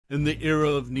In the era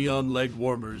of neon leg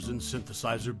warmers and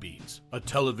synthesizer beats, a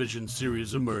television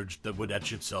series emerged that would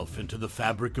etch itself into the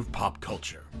fabric of pop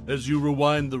culture. As you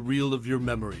rewind the reel of your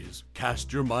memories,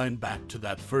 cast your mind back to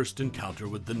that first encounter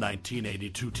with the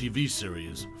 1982 TV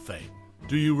series, Fame.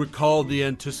 Do you recall the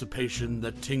anticipation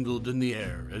that tingled in the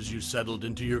air as you settled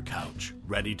into your couch,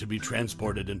 ready to be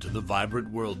transported into the vibrant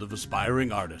world of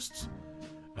aspiring artists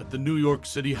at the New York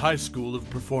City High School of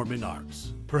Performing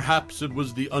Arts? Perhaps it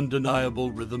was the undeniable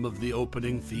rhythm of the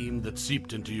opening theme that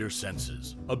seeped into your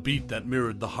senses, a beat that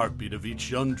mirrored the heartbeat of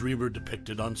each young dreamer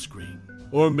depicted on screen.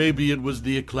 Or maybe it was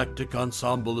the eclectic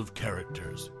ensemble of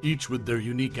characters, each with their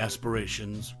unique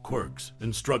aspirations, quirks,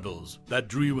 and struggles, that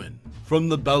drew you in. From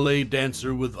the ballet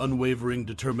dancer with unwavering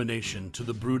determination to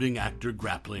the brooding actor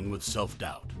grappling with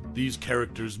self-doubt, these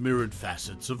characters mirrored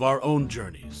facets of our own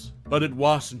journeys. But it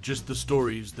wasn't just the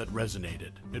stories that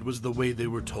resonated, it was the way they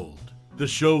were told. The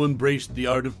show embraced the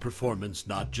art of performance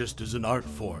not just as an art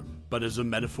form, but as a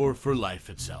metaphor for life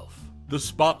itself. The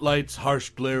spotlight's harsh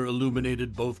glare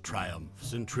illuminated both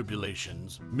triumphs and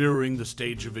tribulations, mirroring the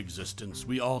stage of existence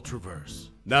we all traverse.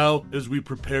 Now, as we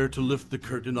prepare to lift the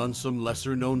curtain on some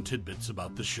lesser-known tidbits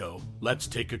about the show, let's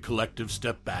take a collective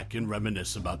step back and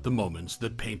reminisce about the moments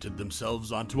that painted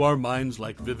themselves onto our minds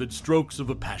like vivid strokes of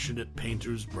a passionate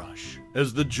painter's brush.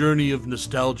 As the journey of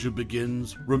nostalgia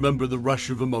begins, remember the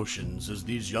rush of emotions as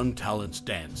these young talents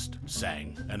danced,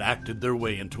 sang, and acted their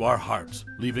way into our hearts,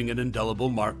 leaving an indelible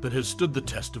mark that has stood the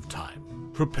test of time.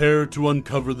 Prepare to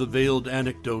uncover the veiled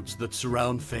anecdotes that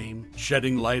surround Fame,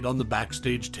 shedding light on the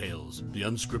backstage tales, the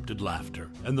unscripted laughter,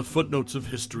 and the footnotes of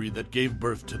history that gave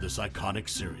birth to this iconic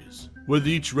series. With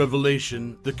each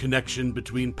revelation, the connection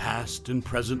between past and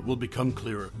present will become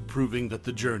clearer, proving that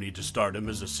the journey to stardom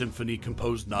is a symphony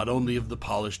composed not only of the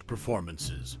polished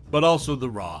performances, but also the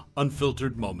raw,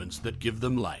 unfiltered moments that give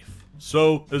them life.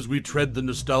 So, as we tread the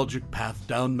nostalgic path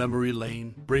down memory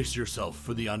lane, brace yourself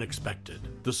for the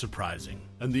unexpected, the surprising,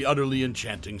 and the utterly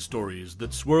enchanting stories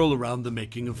that swirl around the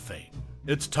making of Fame.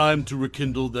 It's time to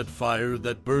rekindle that fire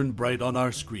that burned bright on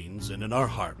our screens and in our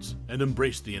hearts, and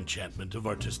embrace the enchantment of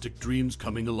artistic dreams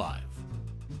coming alive.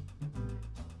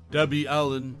 Debbie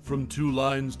Allen, from two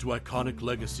lines to iconic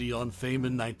legacy on Fame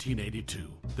in 1982.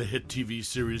 The hit TV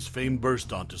series Fame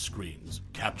burst onto screens,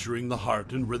 capturing the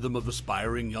heart and rhythm of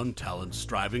aspiring young talents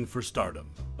striving for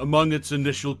stardom. Among its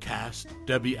initial cast,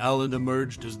 Debbie Allen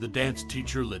emerged as the dance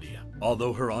teacher Lydia,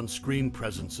 although her on-screen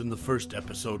presence in the first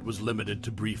episode was limited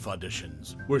to brief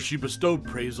auditions, where she bestowed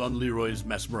praise on Leroy's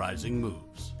mesmerizing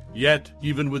moves. Yet,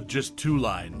 even with just 2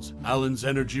 lines, Allen's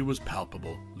energy was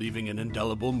palpable, leaving an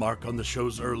indelible mark on the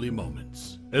show's early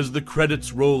moments. As the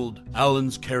credits rolled,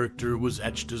 Allen's character was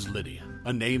etched as Lydia,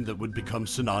 a name that would become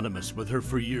synonymous with her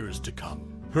for years to come.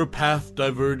 Her path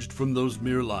diverged from those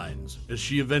mere lines, as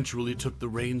she eventually took the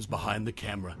reins behind the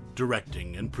camera,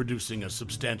 directing and producing a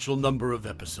substantial number of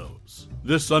episodes.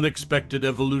 This unexpected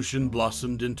evolution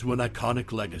blossomed into an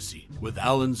iconic legacy, with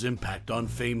Allen's impact on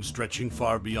Fame stretching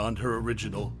far beyond her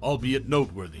original, albeit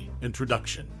noteworthy,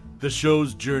 introduction. The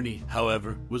show's journey,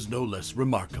 however, was no less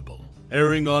remarkable.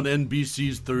 Airing on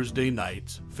NBC's Thursday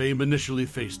nights, Fame initially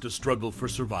faced a struggle for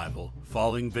survival,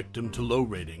 falling victim to low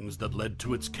ratings that led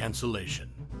to its cancellation.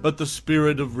 But the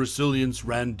spirit of resilience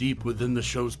ran deep within the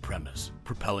show's premise,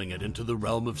 propelling it into the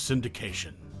realm of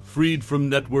syndication. Freed from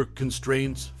network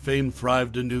constraints, Fame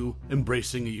thrived anew,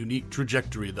 embracing a unique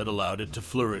trajectory that allowed it to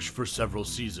flourish for several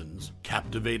seasons,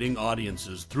 captivating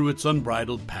audiences through its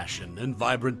unbridled passion and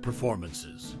vibrant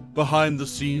performances. Behind the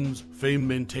scenes, Fame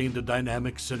maintained a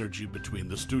dynamic synergy between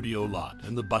the studio lot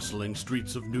and the bustling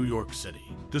streets of New York City.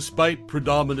 Despite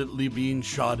predominantly being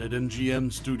shot at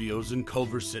MGM Studios in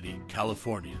Culver City,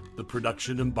 California, the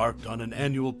production embarked on an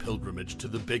annual pilgrimage to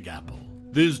the Big Apple.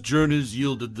 These journeys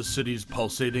yielded the city's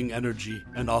pulsating energy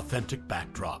and authentic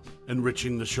backdrop,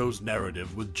 enriching the show's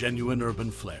narrative with genuine urban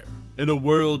flair. In a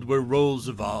world where roles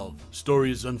evolve,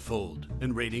 stories unfold,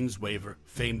 and ratings waver,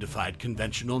 Fame defied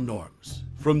conventional norms.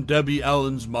 From Debbie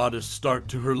Allen's modest start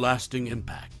to her lasting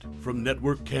impact, from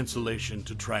network cancellation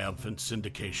to triumphant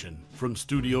syndication, from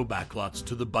studio backlots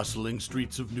to the bustling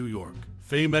streets of New York,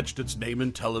 Fame etched its name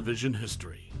in television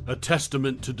history. A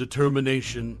testament to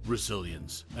determination,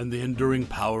 resilience, and the enduring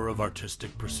power of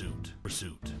artistic pursuit.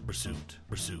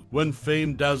 When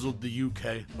Fame dazzled the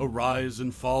UK, a rise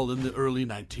and fall in the early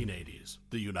 1980s,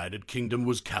 the United Kingdom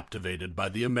was captivated by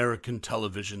the American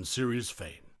television series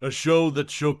Fame, a show that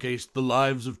showcased the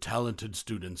lives of talented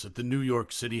students at the New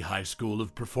York City High School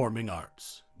of Performing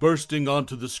Arts. Bursting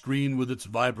onto the screen with its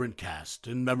vibrant cast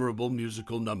and memorable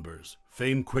musical numbers,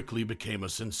 Fame quickly became a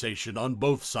sensation on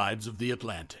both sides of the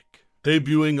Atlantic.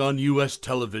 Debuting on U.S.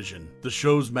 television, the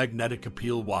show's magnetic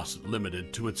appeal wasn't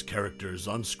limited to its characters'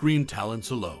 on-screen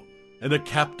talents alone. In a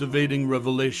captivating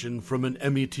revelation from an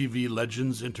Emmy TV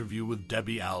Legends interview with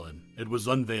Debbie Allen, it was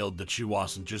unveiled that she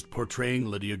wasn't just portraying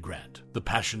Lydia Grant, the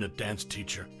passionate dance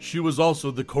teacher. She was also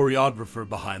the choreographer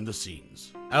behind the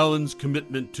scenes. Allen's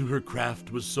commitment to her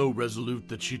craft was so resolute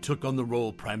that she took on the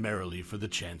role primarily for the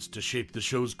chance to shape the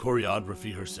show's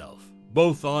choreography herself,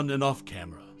 both on and off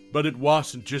camera. But it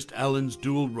wasn't just Allen's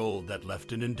dual role that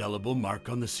left an indelible mark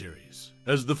on the series.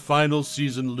 As the final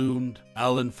season loomed,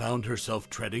 Allen found herself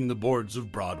treading the boards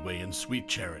of Broadway in Sweet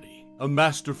Charity. A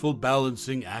masterful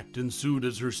balancing act ensued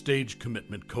as her stage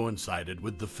commitment coincided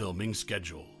with the filming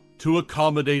schedule. To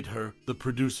accommodate her, the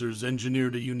producers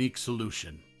engineered a unique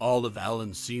solution. All of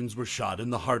Allen's scenes were shot in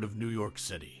the heart of New York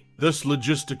City. This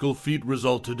logistical feat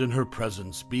resulted in her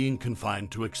presence being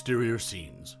confined to exterior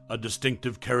scenes, a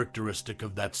distinctive characteristic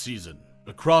of that season.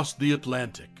 Across the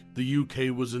Atlantic, the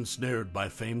UK was ensnared by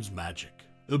Fame's magic.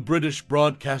 The British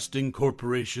Broadcasting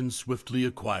Corporation swiftly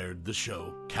acquired the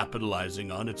show,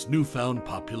 capitalizing on its newfound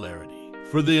popularity.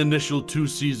 For the initial 2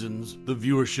 seasons, the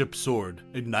viewership soared,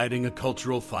 igniting a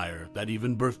cultural fire that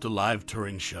even birthed a live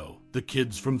touring show, The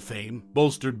Kids from Fame,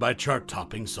 bolstered by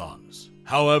chart-topping songs.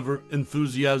 However,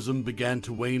 enthusiasm began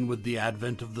to wane with the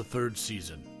advent of the 3rd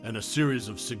season, and a series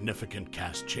of significant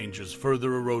cast changes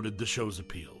further eroded the show's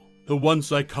appeal. The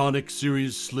once iconic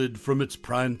series slid from its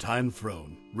prime-time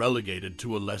throne, relegated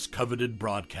to a less coveted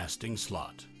broadcasting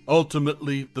slot.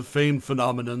 Ultimately, the Fame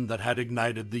phenomenon that had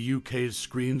ignited the UK's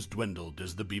screens dwindled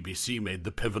as the BBC made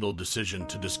the pivotal decision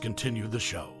to discontinue the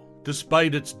show.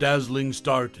 Despite its dazzling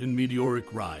start and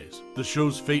meteoric rise, the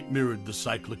show's fate mirrored the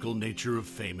cyclical nature of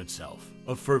Fame itself,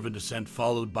 a fervent ascent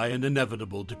followed by an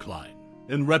inevitable decline.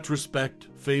 In retrospect,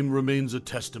 Fame remains a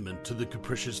testament to the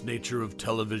capricious nature of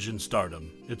television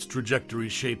stardom, its trajectory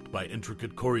shaped by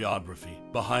intricate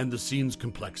choreography, behind-the-scenes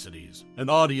complexities,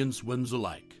 and audience whims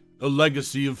alike. A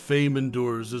legacy of Fame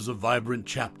endures as a vibrant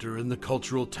chapter in the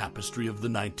cultural tapestry of the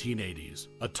 1980s,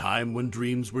 a time when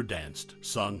dreams were danced,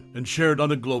 sung, and shared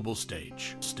on a global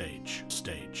stage.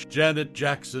 Janet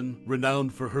Jackson,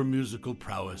 renowned for her musical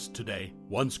prowess today,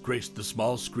 once graced the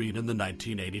small screen in the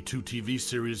 1982 TV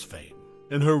series Fame.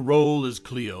 In her role as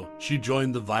Cleo, she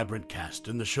joined the vibrant cast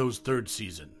in the show's 3rd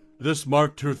season. This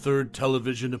marked her 3rd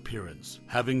television appearance,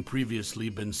 having previously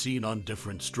been seen on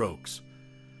Different Strokes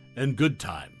and Good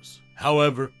Times.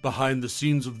 However, behind the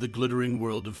scenes of the glittering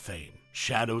world of Fame,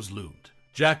 shadows loomed.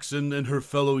 Jackson and her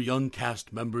fellow young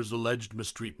cast members alleged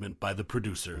mistreatment by the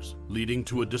producers, leading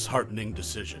to a disheartening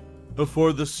decision.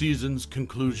 Before the season's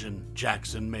conclusion,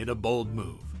 Jackson made a bold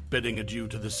move, bidding adieu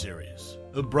to the series.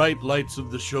 The bright lights of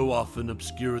the show often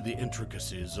obscure the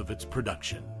intricacies of its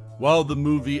production. While the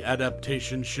movie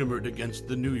adaptation shimmered against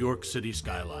the New York City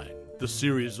skyline, the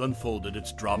series unfolded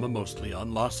its drama mostly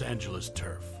on Los Angeles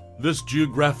turf. This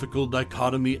geographical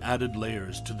dichotomy added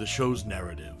layers to the show's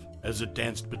narrative as it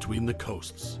danced between the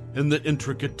coasts. In the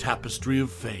intricate tapestry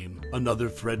of Fame, another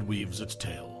thread weaves its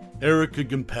tale. Erica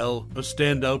Gimpel, a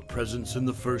standout presence in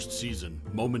the 1st season,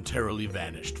 momentarily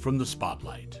vanished from the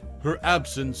spotlight. Her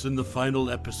absence in the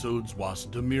final episodes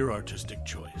wasn't a mere artistic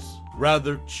choice.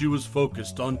 Rather, she was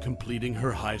focused on completing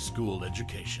her high school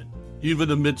education. Even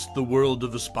amidst the world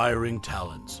of aspiring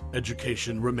talents,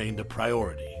 education remained a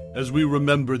priority. As we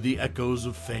remember the echoes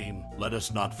of Fame, let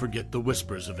us not forget the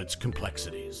whispers of its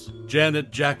complexities.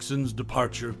 Janet Jackson's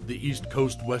departure, the East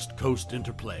Coast-West Coast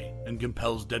interplay, and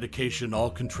Gimpel's dedication all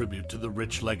contribute to the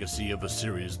rich legacy of a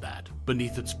series that,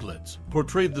 beneath its glitz,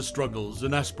 portrayed the struggles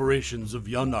and aspirations of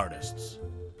young artists.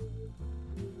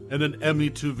 In an Emmy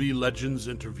TV Legends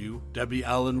interview, Debbie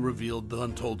Allen revealed the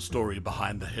untold story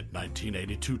behind the hit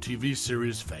 1982 TV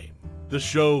series Fame. The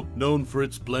show, known for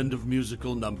its blend of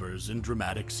musical numbers and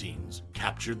dramatic scenes,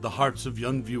 captured the hearts of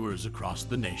young viewers across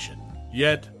the nation.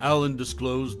 Yet, Allen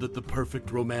disclosed that the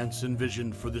perfect romance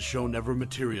envisioned for the show never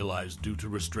materialized due to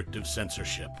restrictive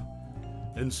censorship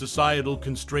and societal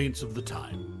constraints of the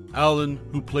time. Allen,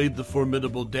 who played the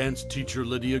formidable dance teacher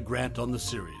Lydia Grant on the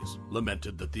series,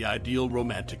 lamented that the ideal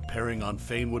romantic pairing on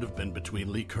Fame would have been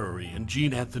between Lee Curry and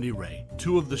Jean Anthony Ray,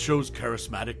 2 of the show's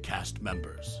charismatic cast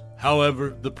members.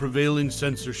 However, the prevailing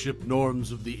censorship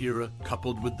norms of the era,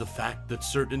 coupled with the fact that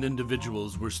certain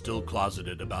individuals were still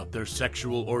closeted about their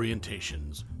sexual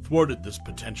orientations, thwarted this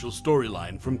potential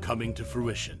storyline from coming to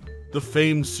fruition. The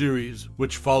Fame series,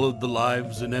 which followed the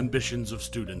lives and ambitions of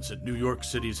students at New York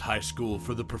City's High School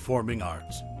for the Performing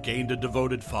Arts, gained a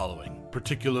devoted following,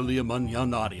 particularly among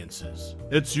young audiences.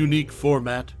 Its unique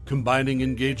format, combining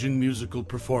engaging musical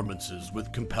performances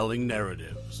with compelling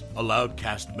narratives, allowed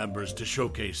cast members to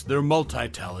showcase their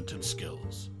multi-talented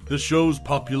skills. The show's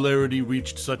popularity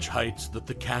reached such heights that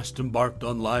the cast embarked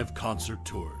on live concert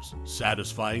tours,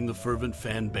 satisfying the fervent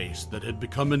fan base that had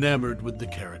become enamored with the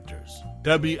characters.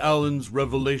 Debbie Allen's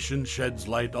revelation sheds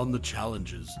light on the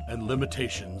challenges and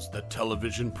limitations that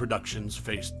television productions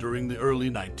faced during the early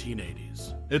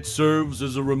 1980s. It serves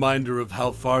as a reminder of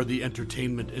how far the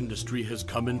entertainment industry has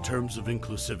come in terms of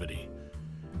inclusivity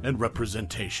and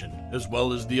representation, as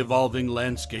well as the evolving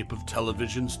landscape of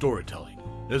television storytelling.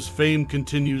 As Fame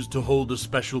continues to hold a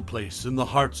special place in the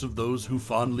hearts of those who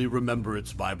fondly remember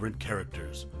its vibrant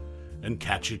characters and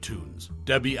catchy tunes,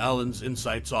 Debbie Allen's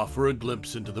insights offer a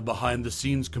glimpse into the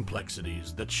behind-the-scenes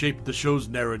complexities that shaped the show's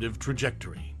narrative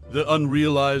trajectory. The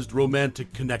unrealized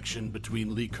romantic connection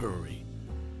between Lee Curry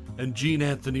and Jean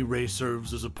Anthony Ray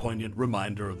serves as a poignant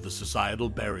reminder of the societal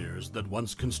barriers that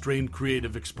once constrained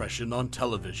creative expression on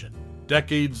television.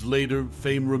 Decades later,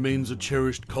 Fame remains a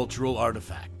cherished cultural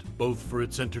artifact, both for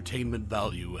its entertainment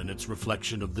value and its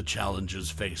reflection of the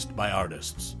challenges faced by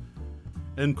artists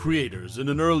and creators in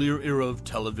an earlier era of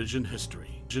television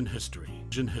history.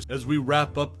 As we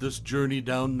wrap up this journey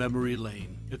down memory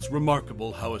lane, it's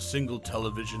remarkable how a single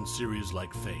television series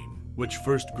like Fame, which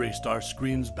first graced our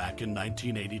screens back in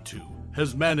 1982,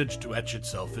 has managed to etch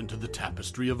itself into the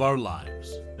tapestry of our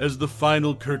lives. As the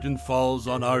final curtain falls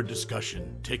on our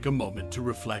discussion, take a moment to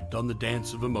reflect on the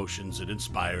dance of emotions it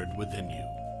inspired within you.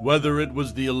 Whether it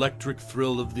was the electric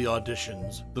thrill of the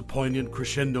auditions, the poignant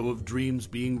crescendo of dreams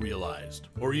being realized,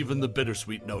 or even the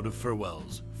bittersweet note of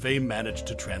farewells, Fame managed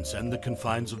to transcend the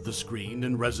confines of the screen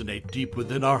and resonate deep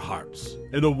within our hearts.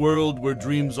 In a world where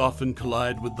dreams often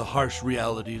collide with the harsh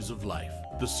realities of life,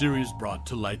 the series brought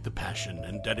to light the passion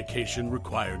and dedication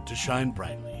required to shine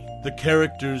brightly. The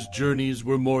characters' journeys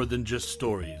were more than just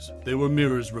stories. They were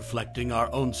mirrors reflecting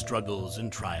our own struggles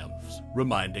and triumphs,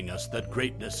 reminding us that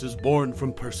greatness is born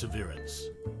from perseverance.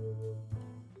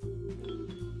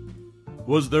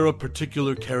 Was there a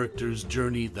particular character's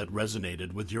journey that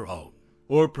resonated with your own?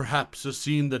 Or perhaps a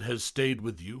scene that has stayed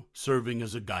with you, serving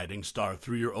as a guiding star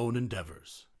through your own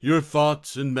endeavors? Your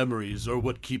thoughts and memories are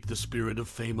what keep the spirit of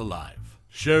Fame alive.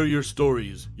 Share your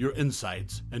stories, your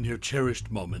insights, and your cherished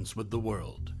moments with the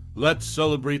world. Let's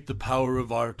celebrate the power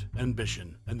of art,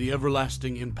 ambition, and the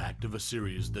everlasting impact of a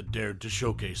series that dared to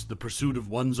showcase the pursuit of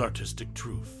one's artistic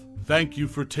truth. Thank you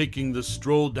for taking this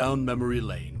stroll down memory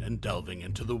lane and delving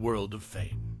into the world of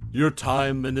Fame. Your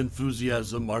time and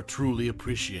enthusiasm are truly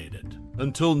appreciated.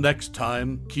 Until next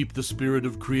time, keep the spirit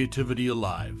of creativity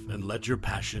alive and let your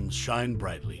passions shine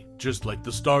brightly, just like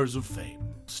the stars of Fame.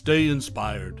 Stay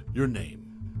inspired. Your name